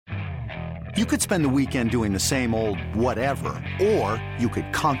You could spend the weekend doing the same old whatever, or you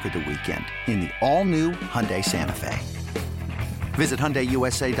could conquer the weekend in the all-new Hyundai Santa Fe. Visit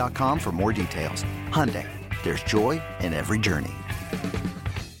HyundaiUSA.com for more details. Hyundai, there's joy in every journey.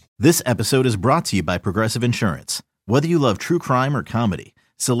 This episode is brought to you by Progressive Insurance. Whether you love true crime or comedy,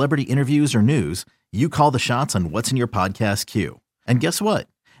 celebrity interviews or news, you call the shots on what's in your podcast queue. And guess what?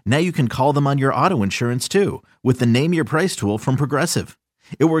 Now you can call them on your auto insurance too with the Name Your Price tool from Progressive.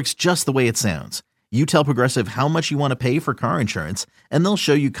 It works just the way it sounds. You tell Progressive how much you want to pay for car insurance, and they'll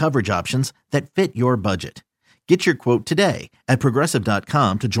show you coverage options that fit your budget. Get your quote today at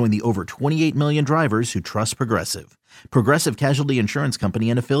Progressive.com to join the over 28 million drivers who trust Progressive. Progressive Casualty Insurance Company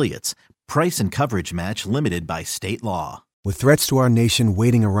and Affiliates. Price and coverage match limited by state law. With threats to our nation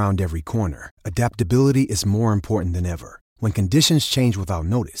waiting around every corner, adaptability is more important than ever. When conditions change without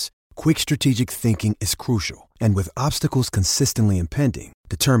notice, quick strategic thinking is crucial. And with obstacles consistently impending,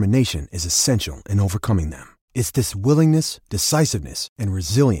 determination is essential in overcoming them. It's this willingness, decisiveness, and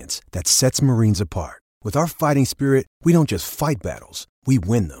resilience that sets Marines apart. With our fighting spirit, we don't just fight battles, we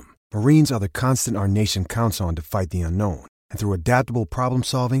win them. Marines are the constant our nation counts on to fight the unknown. And through adaptable problem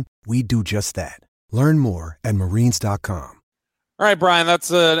solving, we do just that. Learn more at Marines.com. All right, Brian,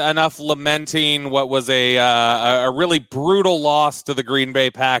 that's enough lamenting what was a really brutal loss to the Green Bay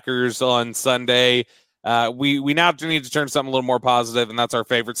Packers on Sunday. We now need to turn something a little more positive, and that's our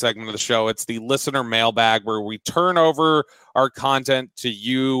favorite segment of the show. It's the listener mailbag, where we turn over our content to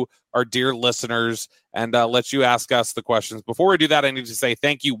you, our dear listeners, and let you ask us the questions. Before we do that, I need to say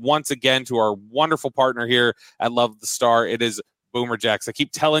thank you once again to our wonderful partner here at Love the Star. It is Boomer Jacks. I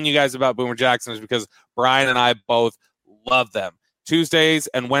keep telling you guys about Boomer Jacks, and it's because Brian and I both love them. Tuesdays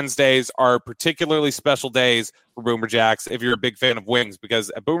and Wednesdays are particularly special days for Boomer Jacks if you're a big fan of wings, because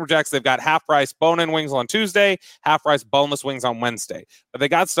at Boomer Jacks, they've got half-price bone-in wings on Tuesday, half-price boneless wings on Wednesday. But they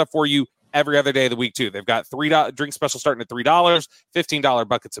got stuff for you every other day of the week, too. They've got $3 drink specials starting at $3, $15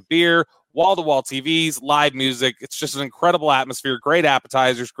 buckets of beer, wall-to-wall TVs, live music. It's just an incredible atmosphere, great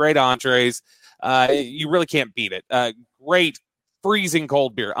appetizers, great entrees. You really can't beat it. Great freezing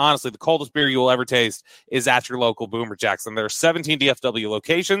cold beer. Honestly, the coldest beer you will ever taste is at your local Boomer Jacks. And there are 17 DFW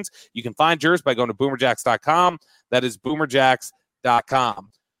locations. You can find yours by going to boomerjacks.com. That is boomerjacks.com. All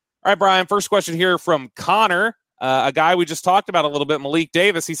right, Brian, first question here from Connor, a guy we just talked about a little bit, Malik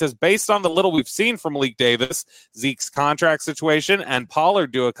Davis. He says, based on the little we've seen from Malik Davis, Zeke's contract situation, and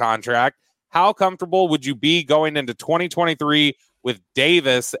Pollard do a contract, how comfortable would you be going into 2023 with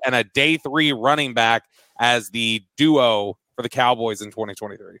Davis and a day 3 running back as the duo for the Cowboys in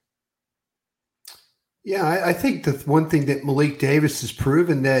 2023? Yeah, I think the one thing that Malik Davis has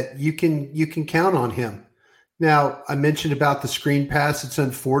proven that you can count on him. Now, I mentioned about the screen pass. It's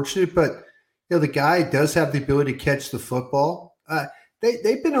unfortunate, but the guy does have the ability to catch the football.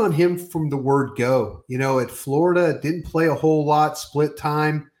 They've been on him from the word go. At Florida, didn't play a whole lot, split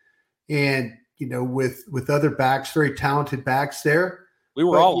time, and with other backs, very talented backs there. We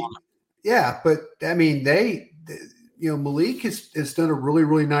were all on him. Yeah, but I mean, Malik has done a really,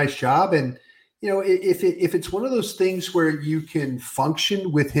 really nice job. And, if it's one of those things where you can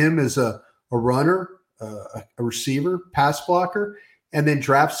function with him as a runner, a receiver, pass blocker, and then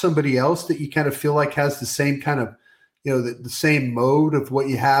draft somebody else that you kind of feel like has the same kind of, the same mode of what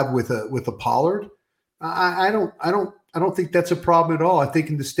you have with a Pollard, I don't think that's a problem at all. I think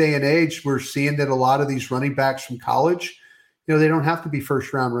in this day and age, we're seeing that a lot of these running backs from college, they don't have to be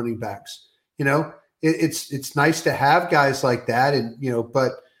first round running backs. It's nice to have guys like that, and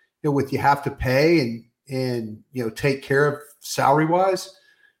but with you have to pay and take care of salary wise,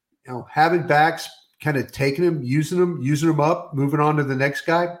 having backs, kind of taking them, using them up, moving on to the next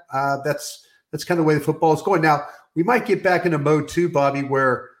guy. That's kind of the way the football is going. Now we might get back in a mode too, Bobby,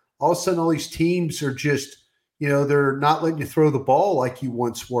 where all of a sudden all these teams are just they're not letting you throw the ball like you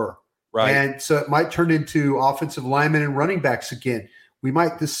once were, right? And so it might turn into offensive linemen and running backs again.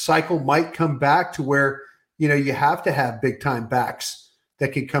 This cycle might come back to where, you have to have big time backs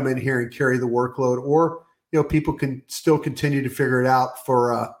that can come in here and carry the workload, or, people can still continue to figure it out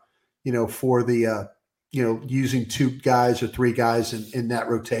for using 2 guys or 3 guys in that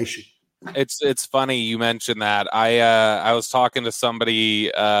rotation. It's funny you mentioned that. I was talking to somebody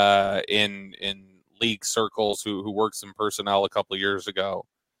in league circles who works in personnel a couple of years ago,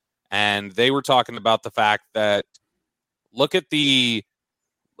 and they were talking about the fact that look at the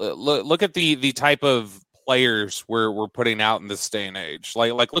type of players we're putting out in this day and age.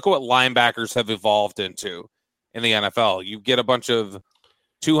 Like look at what linebackers have evolved into in the NFL. You get a bunch of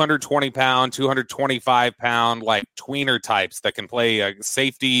 220-pound, 225-pound like tweener types that can play a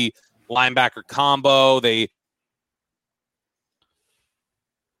safety linebacker combo.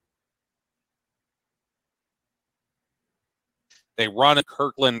 they run a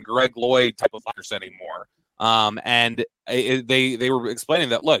Kirkland, Greg Lloyd type of offense anymore. And they were explaining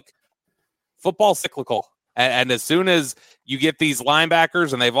that, look, football's cyclical. And as soon as you get these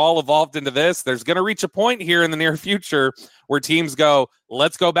linebackers and they've all evolved into this, there's going to reach a point here in the near future where teams go,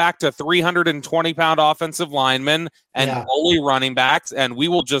 let's go back to 320-pound offensive linemen and bully running backs, and we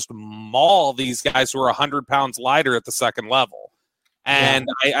will just maul these guys who are 100 pounds lighter at the second level. And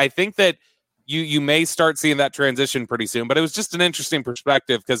I think that you may start seeing that transition pretty soon, but it was just an interesting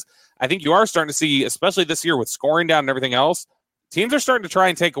perspective because I think you are starting to see, especially this year with scoring down and everything else, teams are starting to try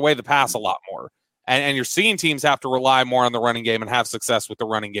and take away the pass a lot more. And you're seeing teams have to rely more on the running game and have success with the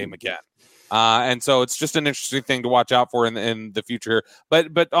running game again. And so it's just an interesting thing to watch out for in the future.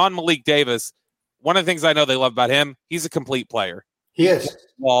 But on Malik Davis, one of the things I know they love about him, he's a complete player. He is.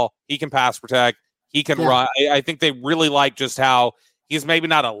 Well, he can pass protect. He can run. I think they really like just how he's maybe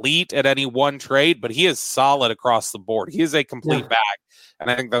not elite at any one trait, but he is solid across the board. He is a complete back.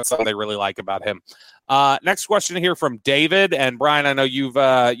 And I think that's something they really like about him. Next question here from David. And Brian, I know you've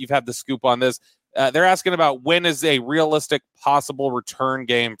had the scoop on this. They're asking about when is a realistic possible return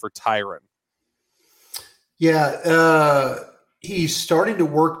game for Tyron. Yeah, he's starting to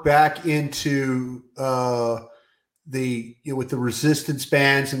work back into with the resistance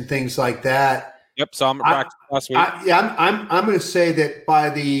bands and things like that. Yep, so I'm practicing last week. I'm going to say that by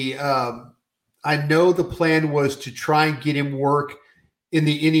the I know the plan was to try and get him work in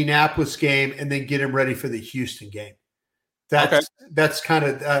the Indianapolis game and then get him ready for the Houston game. That's kind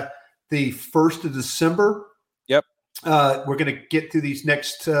of the 1st of December. Yep. We're going to get through these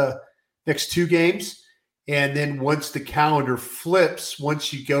next 2 games. And then once the calendar flips,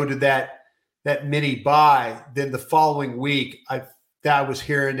 once you go to that mini bye, then the following week, I was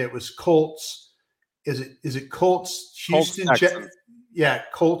hearing it was Colts. Is it Colts, Houston? Colts,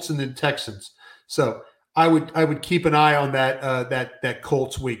 Colts and then Texans. So I would keep an eye on that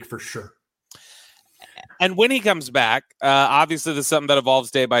Colts week for sure. And when he comes back, obviously this is something that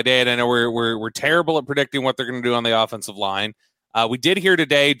evolves day by day. And I know we're terrible at predicting what they're going to do on the offensive line. We did hear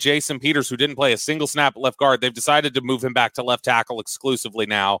today Jason Peters, who didn't play a single snap at left guard. They've decided to move him back to left tackle exclusively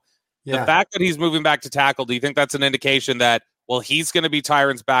now. Yeah. The fact that he's moving back to tackle, do you think that's an indication that, well, he's going to be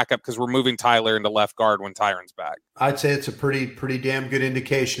Tyron's backup because we're moving Tyler into left guard when Tyron's back? I'd say it's a pretty damn good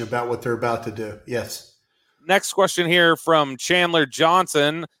indication about what they're about to do. Yes. Next question here from Chandler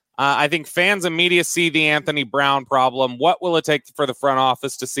Johnson. I think fans and media see the Anthony Brown problem. What will it take for the front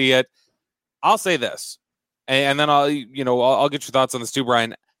office to see it? I'll say this, and then I'll get your thoughts on this too,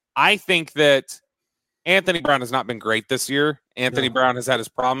 Brian. I think that Anthony Brown has not been great this year. Anthony Brown has had his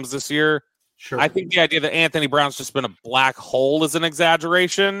problems this year. Sure. I think the idea that Anthony Brown's just been a black hole is an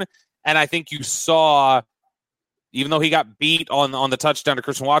exaggeration. And I think you saw, even though he got beat on the touchdown to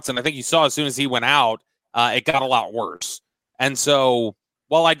Christian Watson, I think you saw as soon as he went out, it got a lot worse. And so,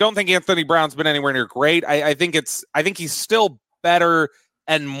 while I don't think Anthony Brown's been anywhere near great, I think he's still better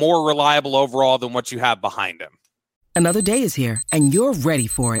and more reliable overall than what you have behind him. Another day is here, and you're ready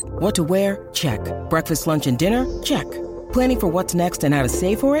for it. What to wear? Check. Breakfast, lunch, and dinner? Check. Planning for what's next and how to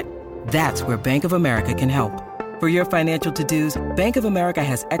save for it? That's where Bank of America can help. For your financial to-dos, Bank of America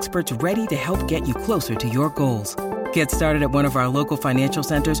has experts ready to help get you closer to your goals. Get started at one of our local financial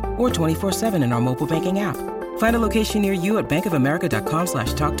centers or 24/7 in our mobile banking app. Find a location near you at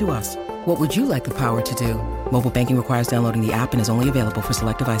bankofamerica.com/talktous. What would you like the power to do? Mobile banking requires downloading the app and is only available for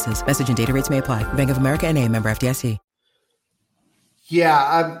select devices. Message and data rates may apply. Bank of America N.A., member FDIC.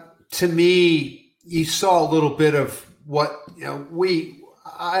 Yeah, to me, you saw a little bit of what,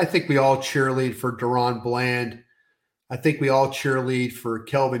 I think we all cheerlead for Deron Bland. I think we all cheerlead for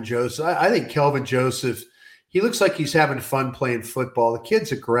Kelvin Joseph. I think Kelvin Joseph, he looks like he's having fun playing football. The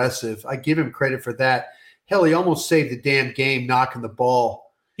kid's aggressive. I give him credit for that. Hell, he almost saved the damn game knocking the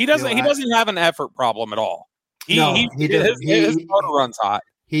ball. He doesn't have an effort problem at all. He doesn't. His motor runs hot.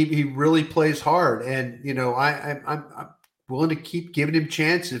 He really plays hard, and I'm willing to keep giving him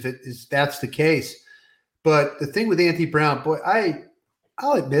chances if that's the case. But the thing with Anthony Brown, boy,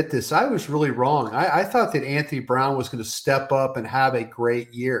 I'll admit this, I was really wrong. I thought that Anthony Brown was going to step up and have a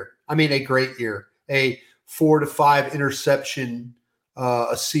great year. I mean, a great year, a 4 to 5 interception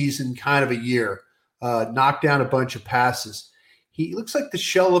a season kind of a year, knock down a bunch of passes. He looks like the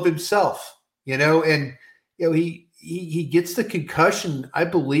shell of himself, and he gets the concussion, I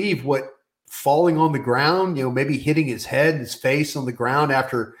believe, falling on the ground, maybe hitting his head and his face on the ground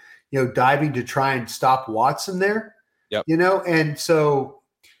after, diving to try and stop Watson there. Yep. And so,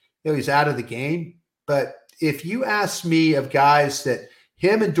 he's out of the game. But if you ask me of guys that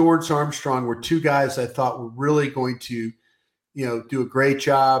him and Dorrance Armstrong were 2 guys I thought were really going to, do a great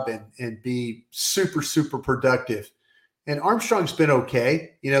job and be super, super productive, And Armstrong's been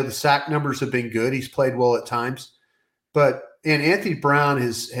okay. The sack numbers have been good. He's played well at times. And Anthony Brown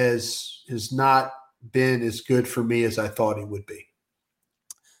has not been as good for me as I thought he would be.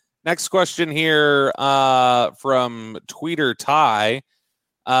 Next question here from Tweeter Ty.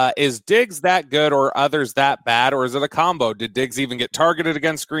 Is Diggs that good or others that bad, or is it a combo? Did Diggs even get targeted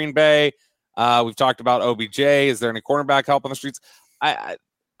against Green Bay? We've talked about OBJ. Is there any cornerback help on the streets?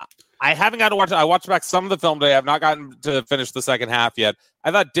 I haven't got to watch it. I watched back some of the film today. I've not gotten to finish the second half yet.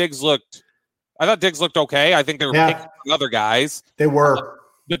 I thought Diggs looked okay. I think they were picking other guys. They were.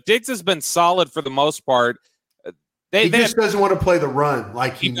 But Diggs has been solid for the most part. He just doesn't want to play the run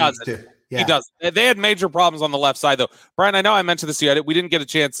like he needs to. Yeah. He does. They had major problems on the left side, though. Brian, I know I mentioned this to you. We didn't get a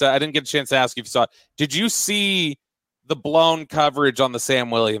chance. I didn't get a chance to ask you if you saw it. Did you see the blown coverage on the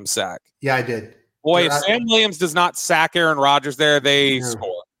Sam Williams sack? Yeah, I did. Boy, if Sam Williams does not sack Aaron Rodgers there, they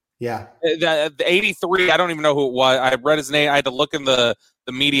score. Yeah. The 83, I don't even know who it was. I read his name. I had to look in the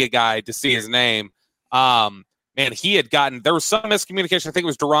media guide to see his name. Man, he had there was some miscommunication. I think it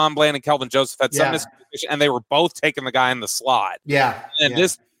was Deron Bland and Kelvin Joseph had some miscommunication, and they were both taking the guy in the slot. Yeah. And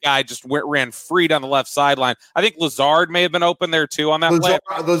this guy just ran free down the left sideline. I think Lazard may have been open there too on that play.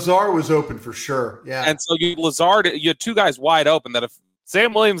 Lazard was open for sure. Yeah. And so you had two guys wide open that if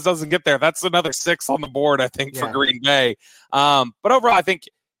Sam Williams doesn't get there, that's another 6 on the board, I think, for Green Bay. But overall, I think,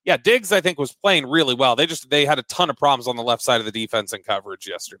 Diggs, I think, was playing really well. They had a ton of problems on the left side of the defense and coverage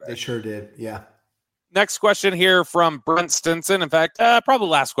yesterday. They sure did. Yeah. Next question here from Brent Stinson. In fact, probably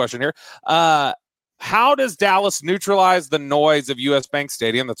last question here. How does Dallas neutralize the noise of US Bank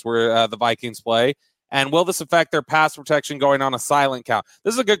Stadium? That's where the Vikings play. And will this affect their pass protection going on a silent count?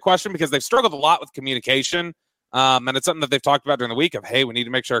 This is a good question because they've struggled a lot with communication. And it's something that they've talked about during the week of, hey, we need to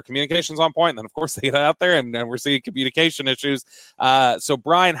make sure our communication's on point. And then, of course, they get out there and we're seeing communication issues. So,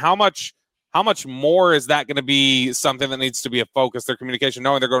 Brian, how much more is that going to be something that needs to be a focus, their communication,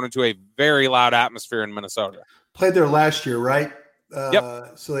 knowing they're going into a very loud atmosphere in Minnesota? Played there last year, right?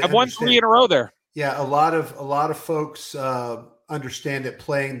 Yep. So they I've won 3 in a row there. Yeah, a lot of folks understand that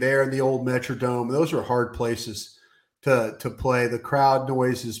playing there in the old Metrodome, those are hard places to play. The crowd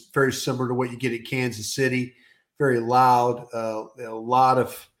noise is very similar to what you get at Kansas City, very loud, a lot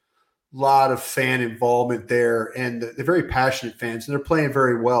of fan involvement there, and they're very passionate fans, and they're playing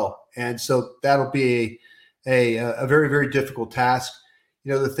very well. And so that'll be a very, very difficult task.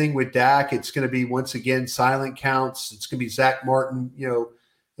 The thing with Dak, it's going to be, once again, silent counts. It's going to be Zach Martin,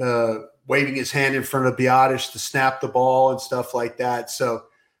 waving his hand in front of Biotish to snap the ball and stuff like that. So,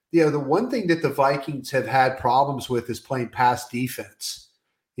 the one thing that the Vikings have had problems with is playing pass defense.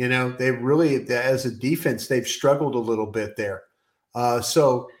 They really, as a defense, they've struggled a little bit there.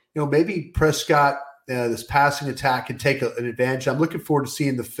 So, maybe Prescott, this passing attack can take an advantage. I'm looking forward to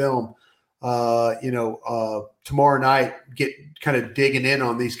seeing the film, tomorrow night, get kind of digging in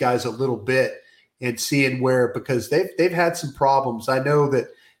on these guys a little bit and seeing because they've had some problems. I know that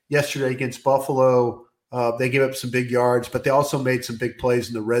yesterday against Buffalo, they gave up some big yards, but they also made some big plays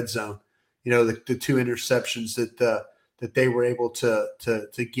in the red zone. The 2 interceptions that they were able to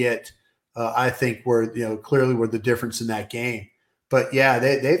get, I think clearly were the difference in that game. But yeah,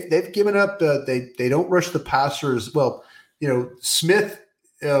 they've given up. They don't rush the passer as well. Smith,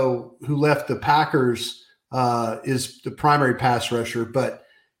 who left the Packers, is the primary pass rusher, but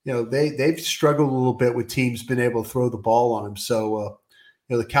they've struggled a little bit with teams being able to throw the ball on them. So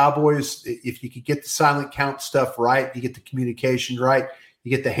the Cowboys, if you could get the silent count stuff right, you get the communication right, you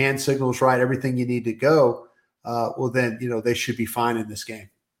get the hand signals right, everything you need to go, well then they should be fine in this game.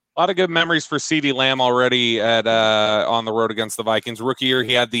 A lot of good memories for CeeDee Lamb already on the road against the Vikings. Rookie year,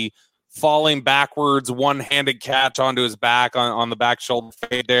 he had the falling backwards, one-handed catch onto his back on the back shoulder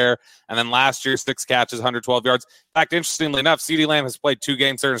fade there. And then last year, 6 catches, 112 yards. In fact, interestingly enough, CeeDee Lamb has played 2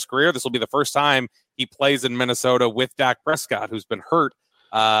 games there in his career. This will be the first time he plays in Minnesota with Dak Prescott, who's been hurt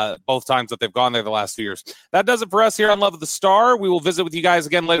both times that they've gone there the last 2 years. That does it for us here on Love of the Star. We will visit with you guys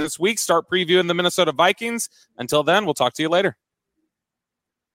again later this week, start previewing the Minnesota Vikings. Until then, we'll talk to you later.